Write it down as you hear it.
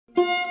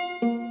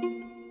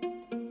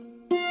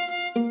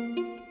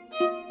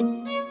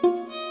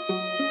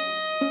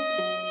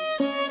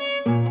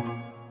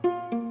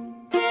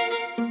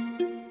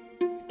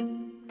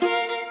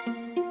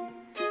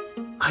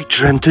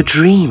dreamt a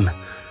dream.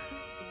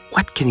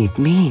 What can it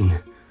mean?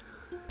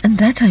 And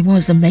that I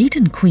was a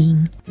maiden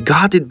queen,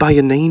 Guarded by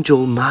an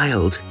angel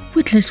mild,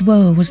 witless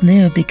woe was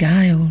ne'er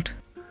beguiled.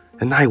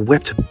 and I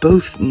wept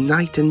both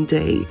night and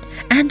day,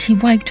 And he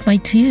wiped my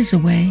tears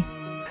away,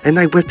 and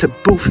I wept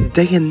both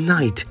day and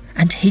night.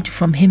 and hid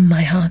from him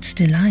my heart's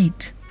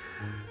delight.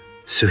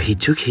 So he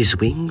took his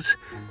wings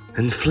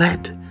and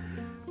fled,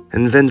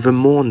 and then the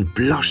morn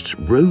blushed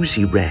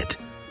rosy red.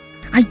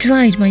 I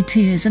dried my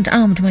tears and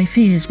armed my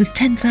fears with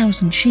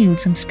 10,000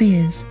 shields and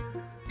spears.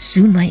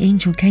 Soon my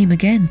angel came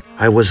again,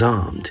 I was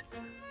armed,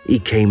 he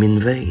came in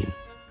vain,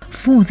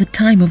 for the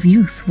time of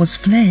youth was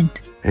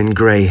fled. and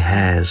grey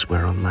hairs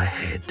were on my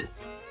head.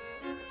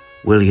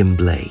 William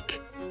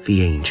Blake,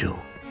 the Angel.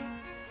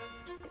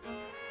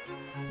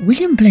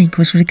 William Blake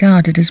was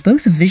regarded as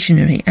both a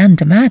visionary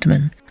and a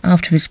madman.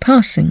 After his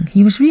passing,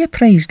 he was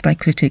reappraised by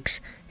critics,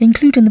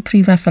 including the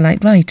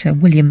pre-Raphaelite writer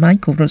William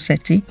Michael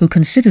Rossetti, who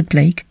considered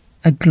Blake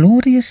a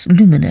glorious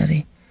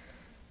luminary.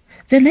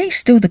 There lay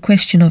still the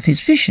question of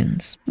his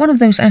visions, one of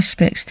those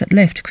aspects that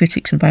left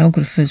critics and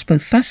biographers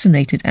both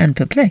fascinated and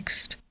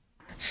perplexed.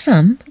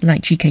 Some,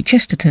 like G.K.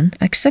 Chesterton,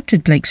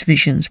 accepted Blake's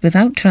visions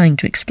without trying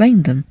to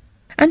explain them,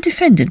 and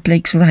defended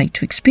Blake's right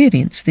to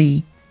experience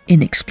the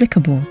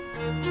inexplicable.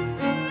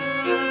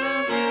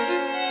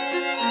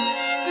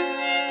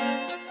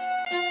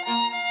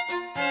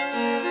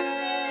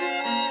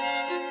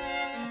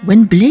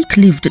 When Blake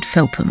lived at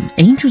Felpham,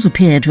 angels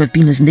appeared to have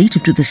been as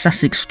native to the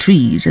Sussex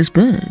trees as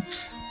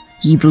birds.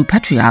 Hebrew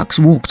patriarchs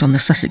walked on the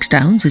Sussex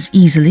Downs as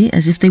easily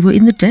as if they were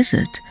in the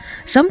desert.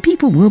 Some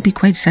people will be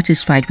quite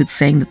satisfied with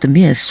saying that the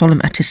mere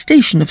solemn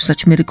attestation of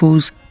such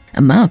miracles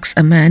marks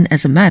a man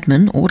as a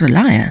madman or a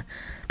liar,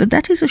 but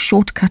that is a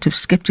shortcut of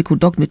sceptical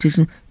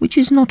dogmatism which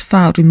is not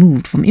far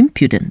removed from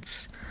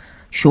impudence.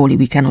 Surely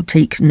we cannot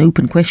take an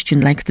open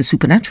question like the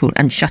supernatural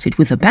and shut it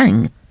with a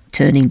bang,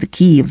 turning the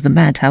key of the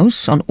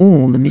madhouse on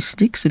all the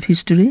mystics of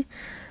history.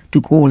 To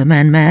call a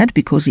man mad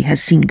because he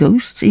has seen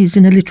ghosts is,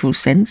 in a literal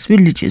sense,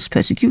 religious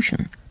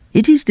persecution.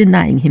 It is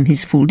denying him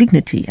his full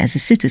dignity as a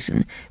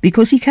citizen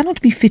because he cannot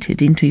be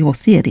fitted into your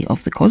theory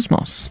of the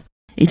cosmos.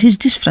 It is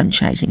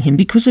disfranchising him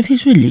because of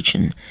his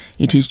religion.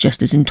 It is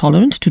just as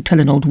intolerant to tell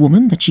an old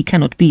woman that she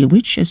cannot be a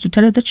witch as to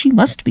tell her that she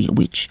must be a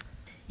witch.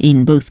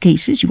 In both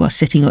cases you are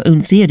setting your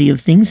own theory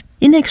of things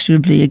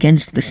inexorably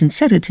against the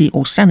sincerity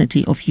or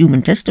sanity of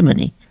human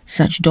testimony.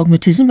 Such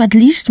dogmatism at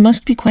least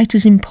must be quite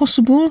as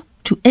impossible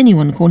to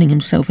anyone calling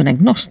himself an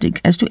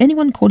agnostic as to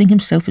anyone calling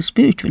himself a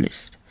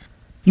spiritualist.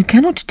 You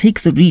cannot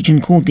take the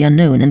region called the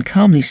unknown and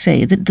calmly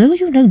say that though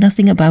you know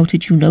nothing about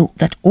it, you know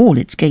that all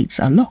its gates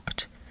are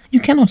locked. You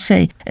cannot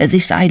say,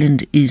 this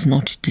island is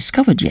not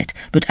discovered yet,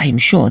 but I am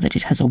sure that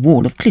it has a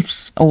wall of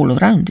cliffs all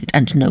around it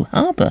and no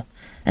harbour.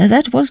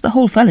 That was the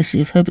whole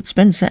fallacy of Herbert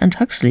Spencer and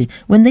Huxley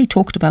when they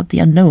talked about the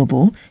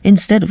unknowable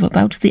instead of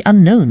about the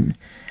unknown.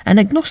 An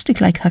agnostic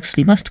like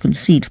Huxley must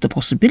concede the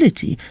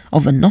possibility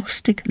of a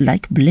Gnostic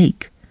like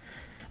Blake.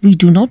 We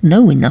do not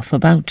know enough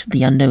about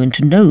the unknown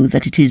to know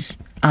that it is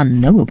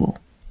unknowable.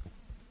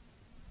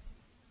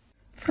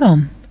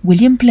 From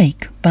William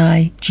Blake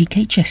by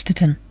G.K.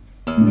 Chesterton.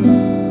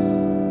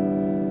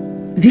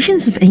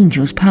 Visions of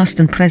angels past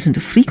and present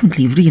are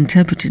frequently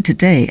reinterpreted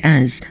today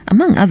as,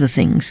 among other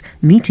things,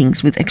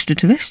 meetings with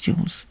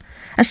extraterrestrials.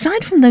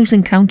 Aside from those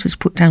encounters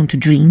put down to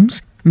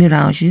dreams,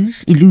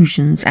 mirages,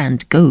 illusions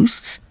and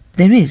ghosts,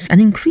 there is an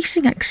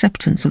increasing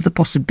acceptance of the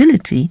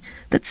possibility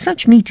that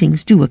such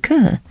meetings do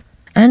occur,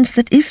 and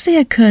that if they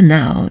occur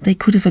now, they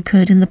could have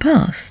occurred in the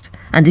past.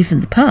 And if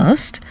in the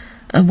past,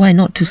 why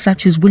not to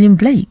such as William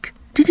Blake?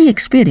 Did he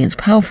experience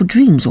powerful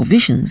dreams or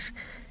visions?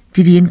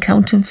 Did he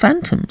encounter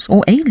phantoms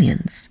or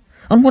aliens?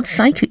 On what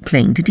psychic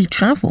plane did he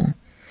travel?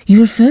 He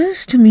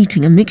refers to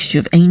meeting a mixture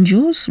of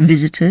angels,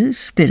 visitors,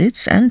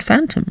 spirits and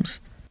phantoms.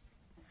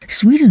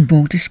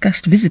 Swedenborg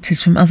discussed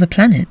visitors from other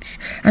planets,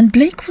 and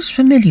Blake was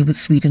familiar with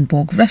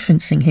Swedenborg,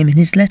 referencing him in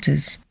his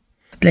letters.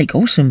 Blake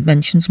also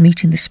mentions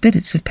meeting the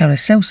spirits of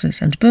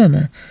Paracelsus and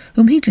Boehme,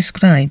 whom he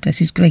described as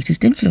his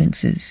greatest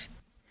influences.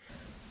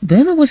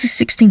 Boehme was a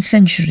 16th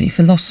century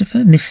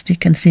philosopher,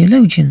 mystic and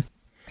theologian.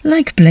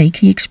 Like Blake,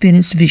 he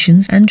experienced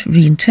visions and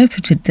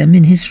reinterpreted them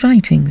in his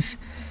writings.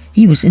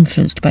 He was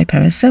influenced by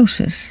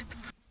Paracelsus.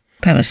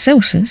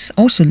 Paracelsus,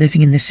 also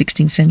living in the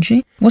 16th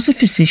century, was a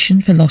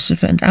physician,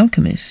 philosopher and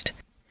alchemist,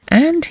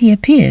 and he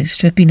appears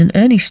to have been an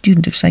early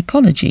student of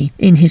psychology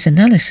in his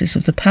analysis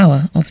of the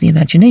power of the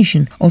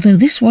imagination, although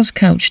this was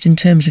couched in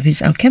terms of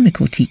his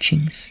alchemical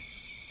teachings.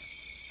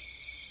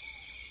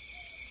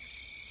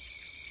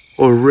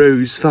 O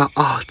Rose, thou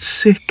art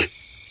sick,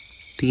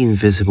 the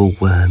invisible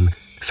worm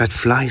that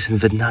flies in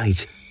the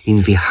night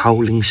in the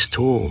howling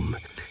storm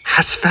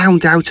has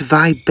found out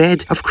thy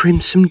bed of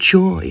crimson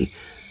joy,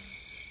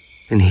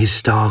 and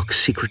his dark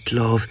secret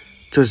love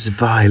does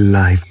thy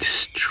life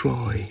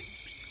destroy.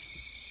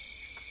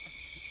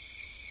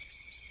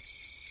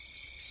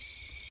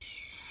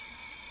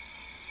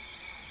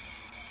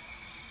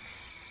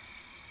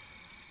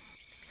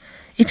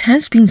 It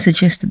has been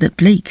suggested that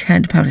Blake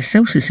had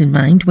Paracelsus in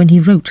mind when he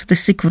wrote The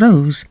Sick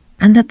Rose,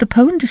 and that the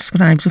poem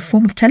describes a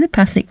form of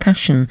telepathic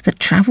passion that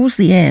travels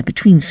the air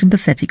between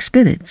sympathetic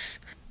spirits.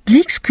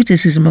 Blake's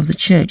criticism of the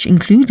Church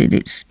included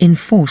its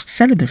enforced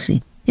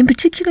celibacy, in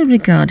particular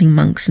regarding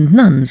monks and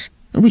nuns,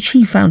 which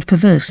he found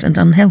perverse and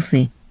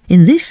unhealthy.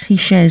 In this he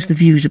shares the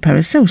views of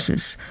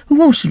Paracelsus,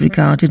 who also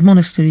regarded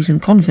monasteries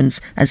and convents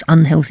as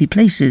unhealthy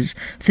places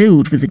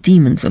filled with the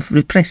demons of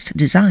repressed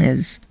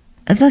desires.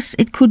 Thus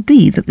it could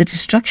be that the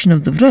destruction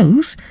of the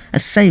rose,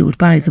 assailed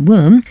by the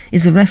worm,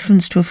 is a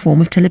reference to a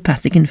form of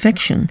telepathic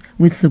infection,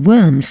 with the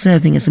worm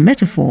serving as a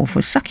metaphor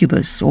for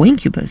succubus or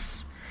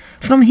incubus.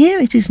 From here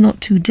it is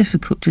not too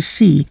difficult to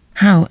see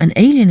how an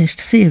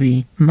alienist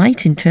theory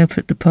might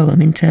interpret the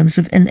poem in terms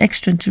of an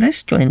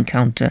extraterrestrial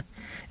encounter.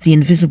 The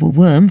invisible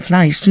worm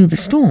flies through the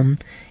storm.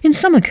 In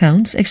some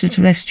accounts,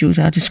 extraterrestrials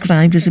are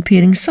described as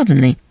appearing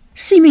suddenly,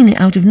 seemingly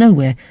out of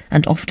nowhere,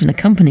 and often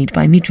accompanied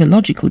by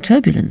meteorological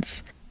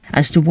turbulence.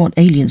 As to what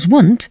aliens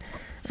want,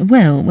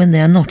 well, when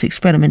they are not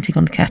experimenting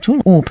on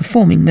cattle or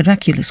performing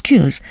miraculous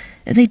cures,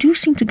 they do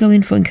seem to go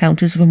in for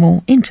encounters of a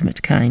more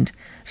intimate kind,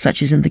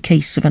 such as in the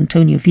case of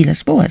Antonio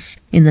Villas-Boas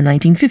in the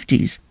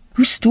 1950s,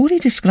 whose story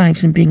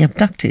describes him being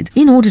abducted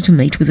in order to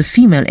mate with a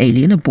female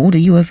alien aboard a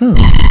UFO.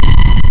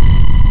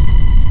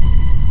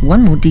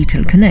 One more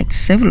detail connects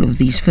several of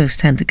these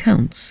first-hand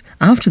accounts.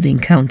 After the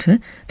encounter,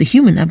 the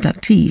human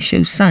abductee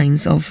shows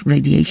signs of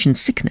radiation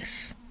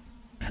sickness.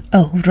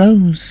 "Oh,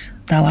 Rose,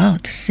 thou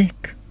art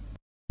sick."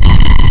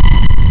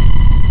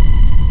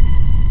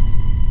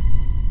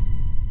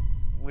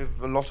 With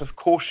a lot of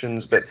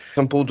cautions, but for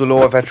example, the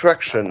law of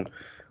attraction,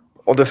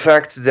 or the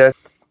fact that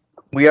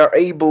we are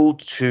able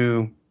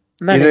to,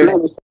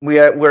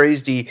 where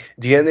is the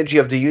energy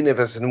of the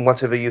universe, and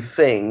whatever you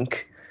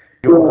think,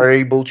 you are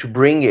able to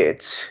bring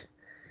it.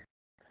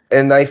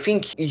 And I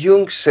think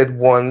Jung said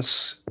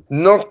once,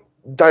 not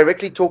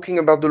directly talking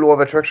about the law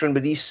of attraction,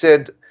 but he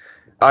said,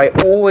 I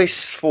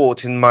always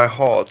thought in my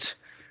heart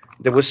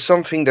there was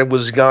something that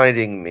was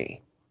guiding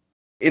me.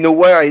 In a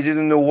way, I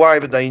didn't know why,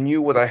 but I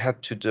knew what I had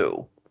to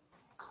do.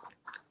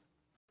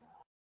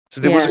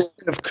 So there was a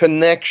kind of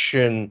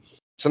connection,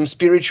 some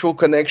spiritual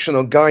connection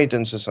or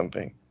guidance or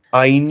something.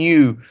 I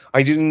knew.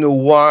 I didn't know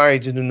why, I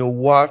didn't know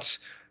what,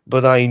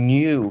 but I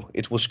knew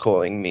it was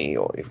calling me,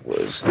 or it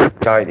was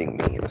guiding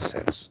me in a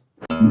sense.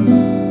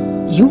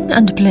 Jung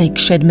and Blake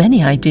shared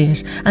many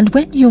ideas, and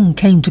when Jung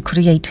came to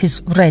create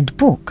his Red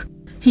Book,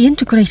 he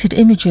integrated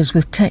images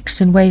with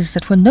text in ways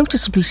that were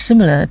noticeably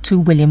similar to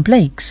William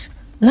Blake's.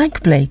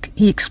 Like Blake,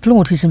 he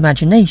explored his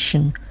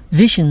imagination,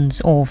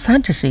 visions or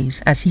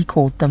fantasies, as he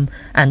called them,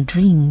 and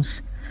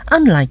dreams.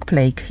 Unlike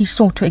Blake, he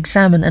sought to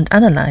examine and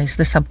analyse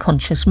the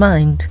subconscious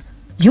mind.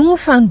 Jung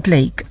found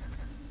Blake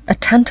a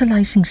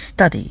tantalising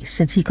study,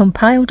 since he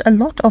compiled a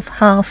lot of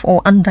half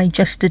or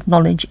undigested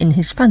knowledge in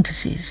his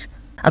fantasies.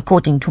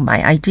 According to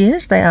my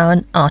ideas, they are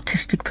an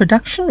artistic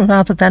production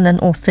rather than an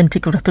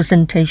authentic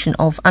representation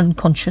of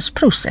unconscious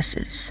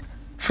processes.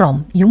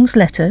 From Jung's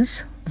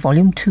Letters,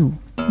 Volume 2.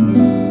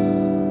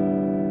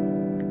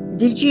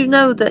 Did you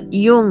know that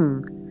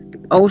Jung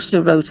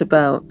also wrote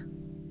about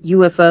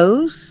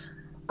UFOs?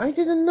 I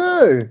didn't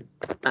know.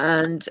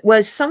 And,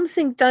 well,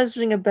 something does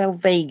ring a bell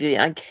vaguely.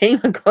 I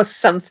came across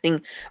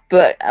something,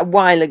 but a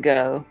while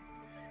ago.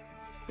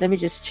 Let me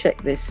just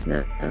check this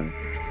now.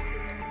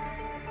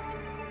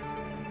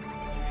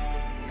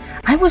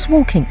 I was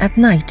walking at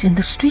night in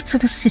the streets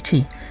of a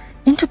city.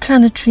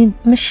 Interplanetary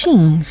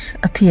machines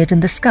appeared in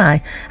the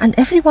sky, and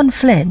everyone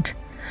fled.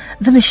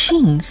 The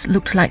machines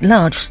looked like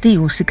large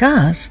steel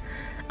cigars.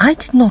 I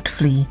did not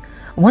flee.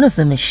 One of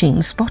the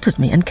machines spotted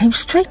me and came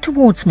straight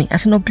towards me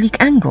at an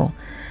oblique angle.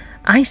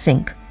 I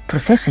think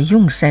Professor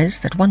Jung says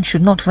that one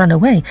should not run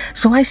away,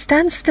 so I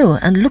stand still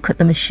and look at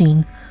the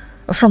machine.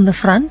 From the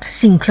front,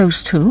 seen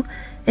close to,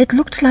 it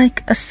looked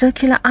like a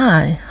circular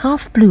eye,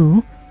 half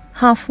blue,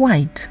 half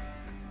white.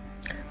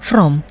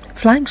 From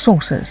Flying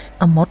Saucers,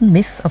 A Modern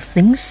Myth of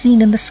Things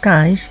Seen in the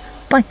Skies,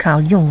 by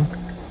Carl Jung.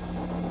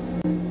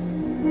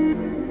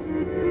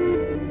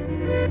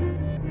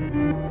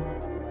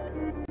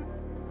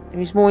 He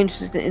was more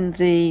interested in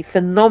the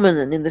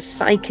phenomenon, in the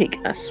psychic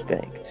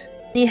aspect.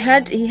 He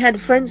had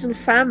friends and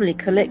family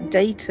collect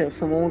data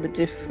from all the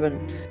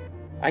different,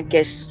 I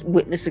guess,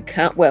 witness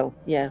accounts, all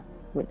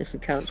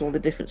the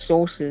different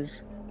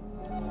sources.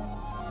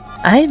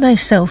 I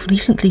myself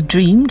recently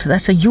dreamed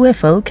that a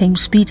UFO came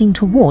speeding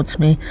towards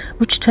me,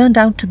 which turned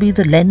out to be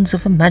the lens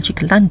of a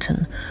magic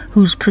lantern,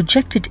 whose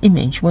projected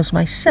image was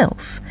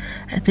myself.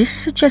 This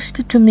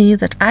suggested to me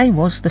that I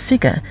was the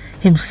figure,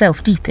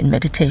 himself deep in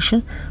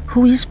meditation,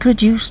 who is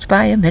produced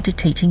by a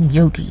meditating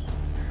yogi.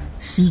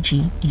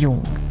 C.G.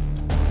 Jung.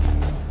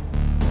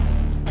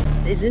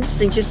 It's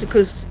interesting just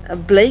because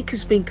Blake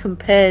has been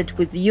compared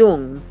with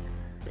Jung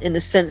in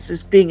a sense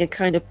as being a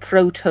kind of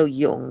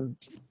proto-Jung,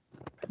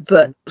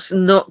 but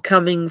not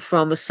coming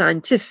from a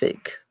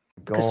scientific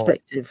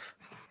perspective.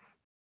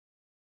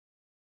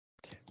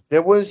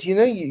 There was,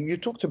 you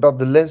talked about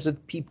the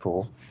lizard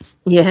people.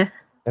 Yeah.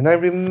 And I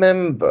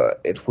remember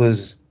it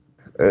was,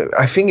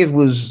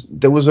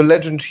 there was a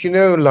legend,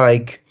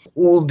 like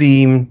all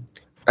the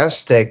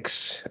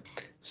Aztecs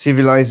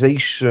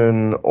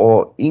civilization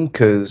or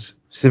Incas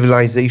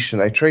civilization.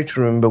 I try to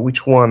remember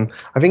which one.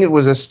 I think it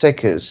was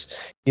Aztecas.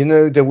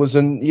 There was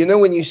when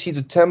you see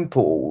the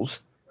temples,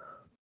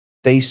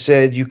 they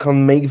said you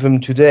can't make them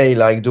today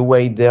like the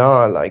way they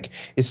are. Like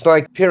it's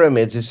like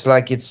pyramids. It's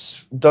like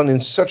it's done in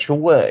such a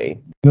way.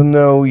 You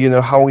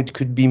know how it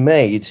could be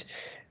made.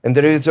 And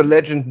there is a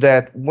legend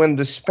that when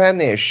the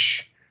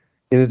Spanish,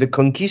 the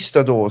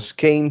conquistadors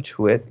came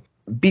to it,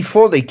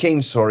 before they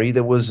came, sorry,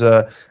 there was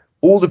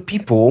all the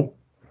people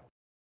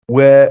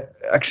were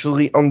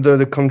actually under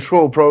the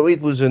control. Probably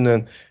it was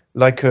a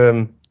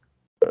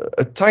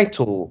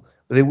title.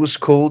 It was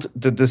called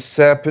the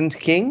Serpent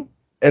King,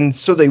 and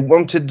so they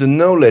wanted the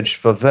knowledge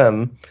for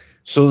them.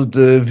 So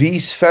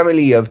these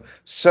family of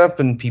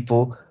serpent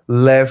people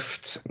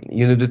left,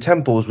 the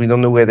temples. We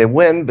don't know where they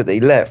went, but they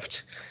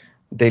left.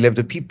 They left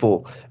the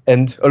people,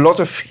 and a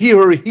lot of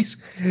theories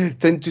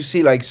tend to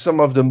see like some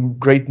of the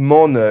great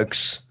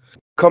monarchs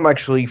come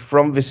actually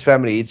from this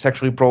family. It's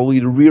actually probably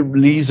the real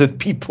lizard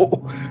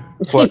people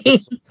who are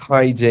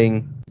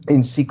hiding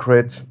in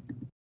secret,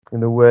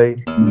 in a way.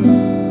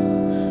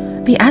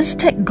 The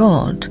Aztec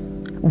god,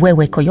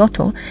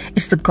 Huehuecoyotl,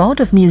 is the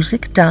god of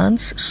music,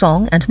 dance,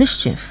 song and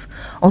mischief.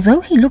 Although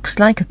he looks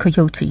like a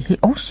coyote, he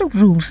also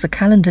rules the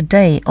calendar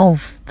day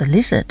of the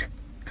lizard.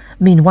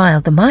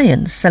 Meanwhile, the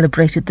Mayans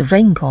celebrated the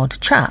rain god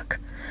Chac,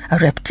 a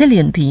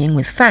reptilian being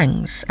with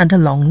fangs and a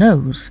long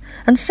nose,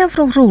 and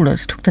several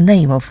rulers took the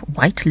name of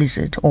white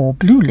lizard or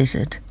blue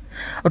lizard.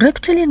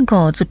 Reptilian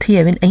gods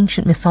appear in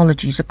ancient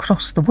mythologies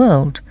across the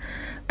world.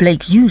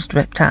 Blake used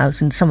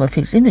reptiles in some of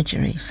his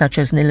imagery, such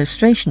as an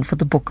illustration for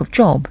the Book of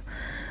Job.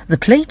 The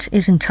plate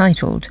is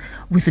entitled,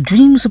 "With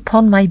dreams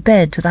upon my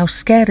bed thou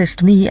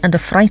scarest me and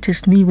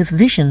affrightest me with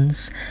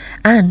visions,"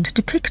 and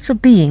depicts a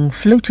being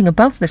floating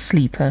above the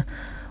sleeper,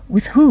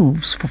 with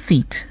hooves for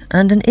feet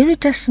and an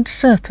iridescent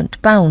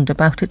serpent bound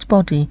about its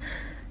body,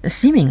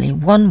 seemingly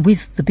one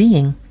with the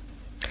being.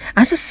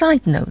 As a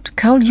side note,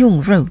 Carl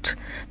Jung wrote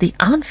the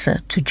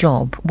answer to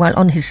Job while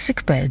on his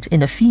sickbed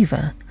in a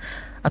fever.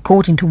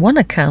 According to one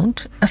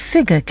account, a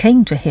figure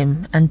came to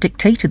him and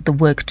dictated the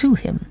work to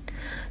him.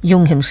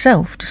 Jung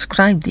himself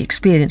described the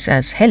experience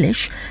as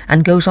hellish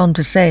and goes on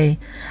to say,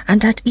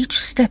 "And at each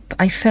step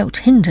I felt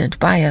hindered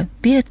by a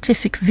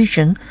beatific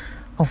vision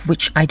of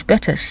which I'd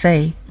better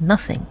say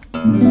nothing."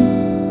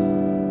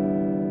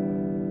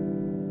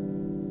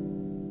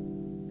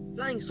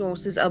 Flying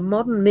saucers are a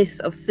modern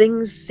myth of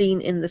things seen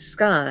in the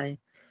sky,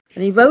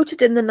 and he wrote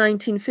it in the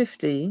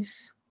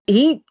 1950s.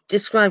 He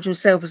described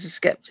himself as a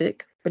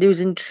skeptic, but he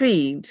was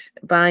intrigued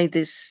by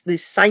this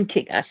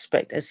psychic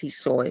aspect as he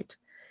saw it.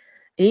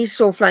 He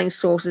saw flying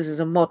saucers as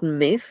a modern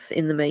myth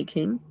in the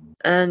making,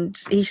 and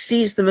he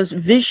sees them as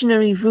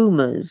visionary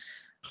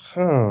rumours.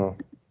 Huh.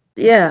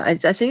 Yeah, I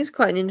think it's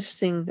quite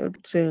interesting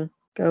to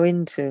go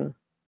into.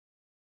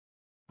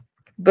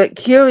 But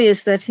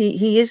curious that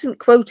he isn't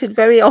quoted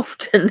very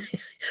often.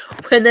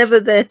 Whenever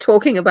they're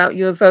talking about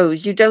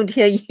UFOs, you don't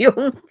hear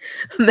Jung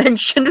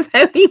mentioned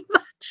very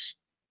much.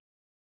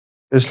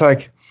 It's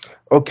like,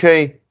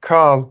 okay,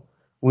 Carl,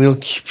 we'll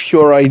keep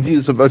your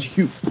ideas about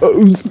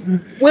UFOs.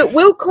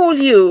 We'll call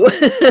you.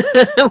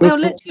 We'll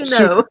let you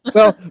know.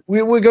 Well,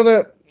 we're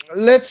gonna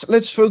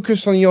let's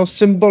focus on your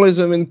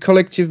symbolism and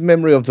collective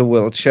memory of the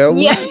world, shall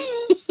we? Yeah.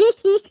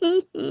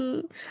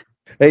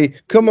 Hey,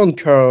 come on,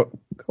 Carl.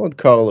 Come on,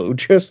 Carlo.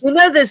 Just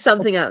There's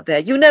something out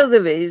there.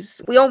 There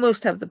is. We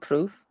almost have the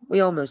proof.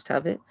 We almost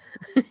have it.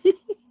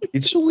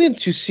 it's so weird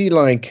to see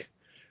like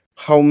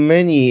how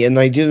many, and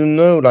I didn't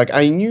know. Like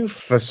I knew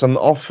for some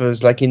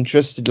authors like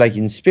interested like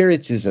in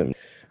spiritism,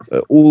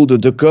 all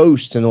the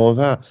ghost and all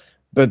that,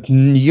 but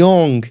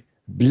Jung,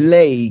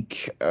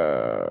 Blake,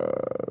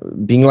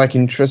 being like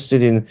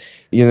interested in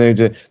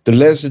the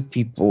lizard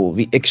people,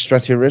 the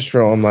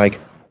extraterrestrial. I'm like,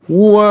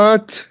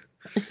 what?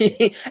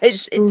 It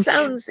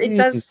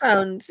does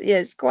sound,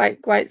 yes,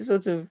 quite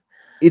sort of.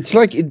 It's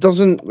like it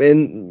doesn't,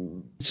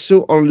 and it's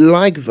so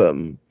unlike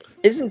them,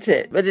 isn't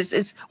it? But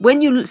it's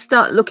when you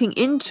start looking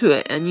into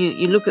it and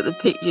you look at the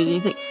pictures and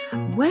you think,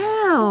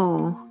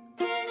 wow.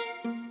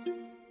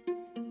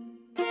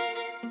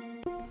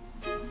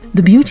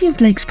 The beauty of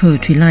Blake's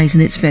poetry lies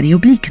in its very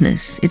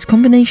obliqueness, its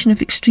combination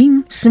of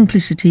extreme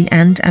simplicity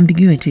and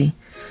ambiguity.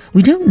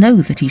 We don't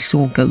know that he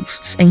saw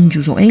ghosts,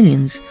 angels or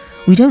aliens.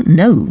 We don't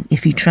know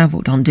if he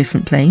travelled on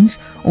different planes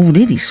or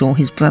really saw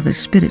his brother's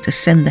spirit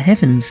ascend the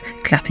heavens,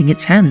 clapping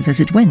its hands as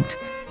it went.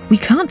 We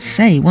can't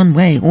say one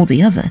way or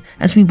the other,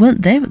 as we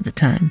weren't there at the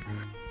time.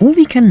 All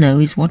we can know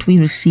is what we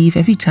receive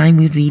every time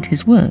we read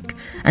his work,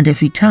 and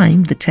every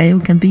time the tale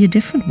can be a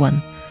different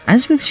one.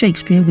 As with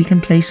Shakespeare, we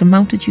can place a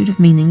multitude of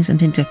meanings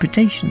and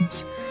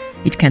interpretations.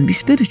 It can be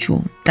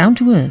spiritual, down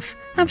to earth,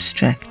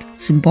 abstract,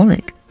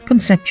 symbolic,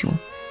 conceptual.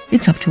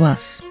 It's up to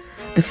us.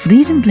 The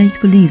freedom Blake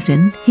believed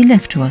in, he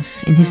left to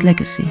us in his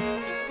legacy.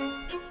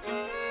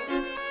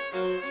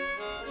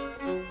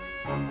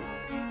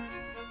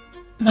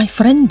 My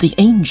friend the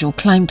angel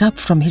climbed up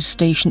from his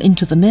station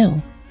into the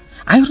mill.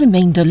 I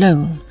remained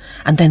alone,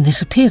 and then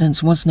this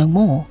appearance was no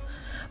more.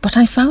 But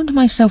I found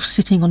myself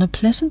sitting on a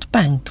pleasant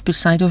bank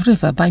beside a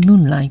river by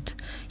moonlight,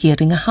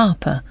 hearing a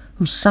harper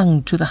who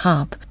sung to the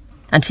harp,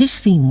 and his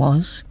theme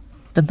was,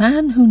 "The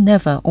man who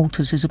never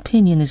alters his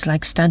opinion is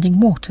like standing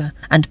water,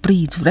 and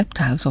breeds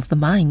reptiles of the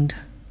mind."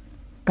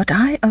 But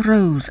I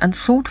arose and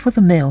sought for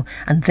the mill,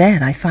 and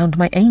there I found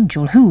my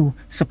angel, who,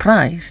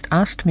 surprised,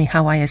 asked me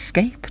how I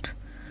escaped.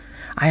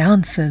 I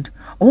answered,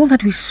 "All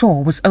that we saw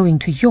was owing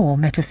to your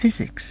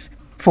metaphysics.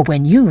 For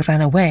when you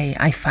ran away,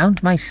 I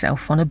found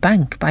myself on a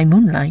bank by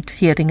moonlight,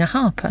 hearing a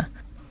harper.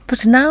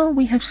 But now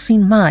we have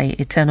seen my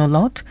eternal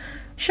lot,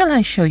 shall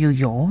I show you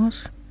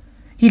yours?"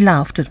 He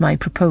laughed at my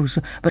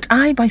proposal, but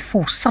I by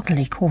force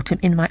suddenly caught him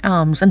in my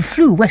arms, and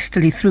flew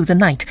westerly through the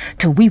night,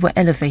 till we were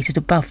elevated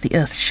above the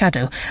earth's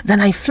shadow.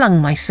 Then I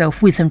flung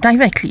myself with him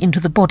directly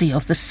into the body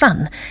of the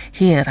sun.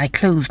 Here I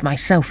clothed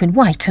myself in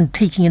white, and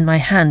taking in my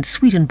hand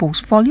Swedenborg's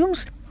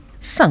volumes,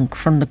 sunk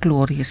from the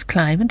glorious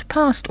climb, and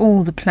passed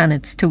all the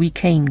planets till we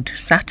came to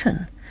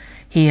Saturn.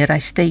 Here I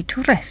stayed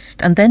to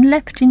rest, and then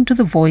leapt into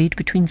the void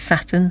between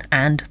Saturn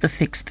and the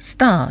fixed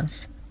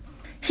stars.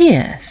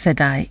 "Here,"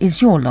 said I,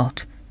 "is your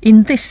lot,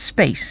 in this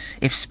space,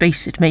 if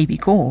space it may be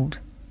called."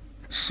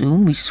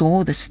 Soon we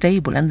saw the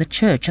stable and the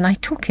church, and I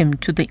took him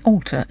to the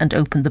altar and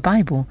opened the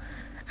Bible.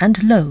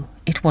 And lo,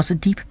 it was a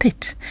deep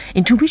pit,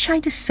 into which I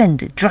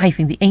descended,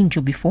 driving the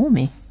angel before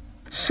me.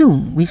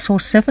 Soon we saw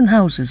 7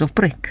 houses of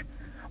brick.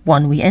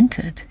 One we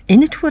entered.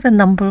 In it were a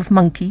number of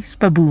monkeys,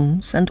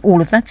 baboons, and all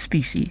of that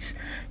species,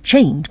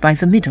 chained by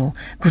the middle,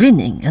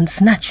 grinning and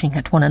snatching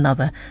at one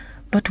another,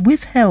 but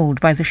withheld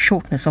by the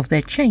shortness of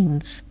their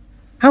chains.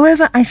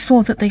 However, I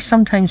saw that they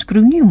sometimes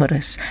grew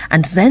numerous,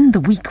 and then the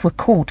weak were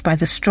caught by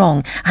the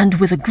strong, and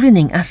with a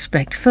grinning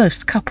aspect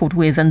first coupled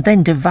with and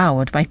then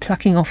devoured by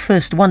plucking off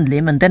first one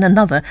limb and then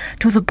another,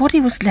 till the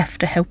body was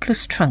left a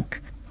helpless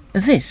trunk.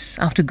 This,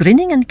 after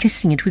grinning and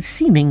kissing it with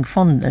seeming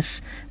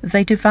fondness,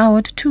 they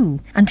devoured too,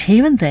 and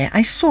here and there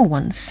I saw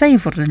one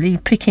savourily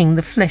picking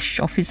the flesh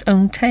off his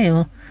own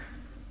tail.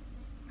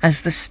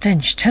 As the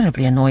stench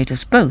terribly annoyed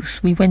us both,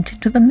 we went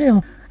into the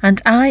mill,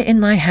 and I in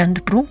my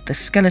hand brought the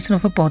skeleton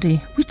of a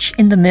body, which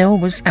in the mill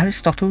was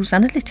Aristotle's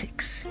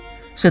Analytics.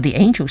 So the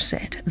angel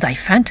said, "Thy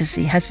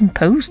fantasy has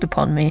imposed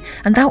upon me,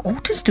 and thou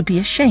oughtest to be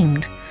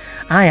ashamed."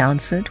 I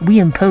answered, "We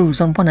impose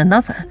on one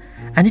another,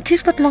 and it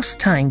is but lost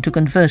time to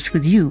converse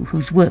with you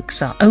whose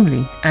works are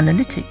only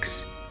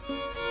analytics."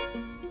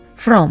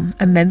 From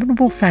A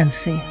Memorable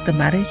Fancy, The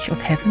Marriage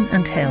of Heaven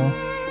and Hell,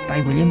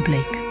 by William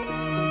Blake.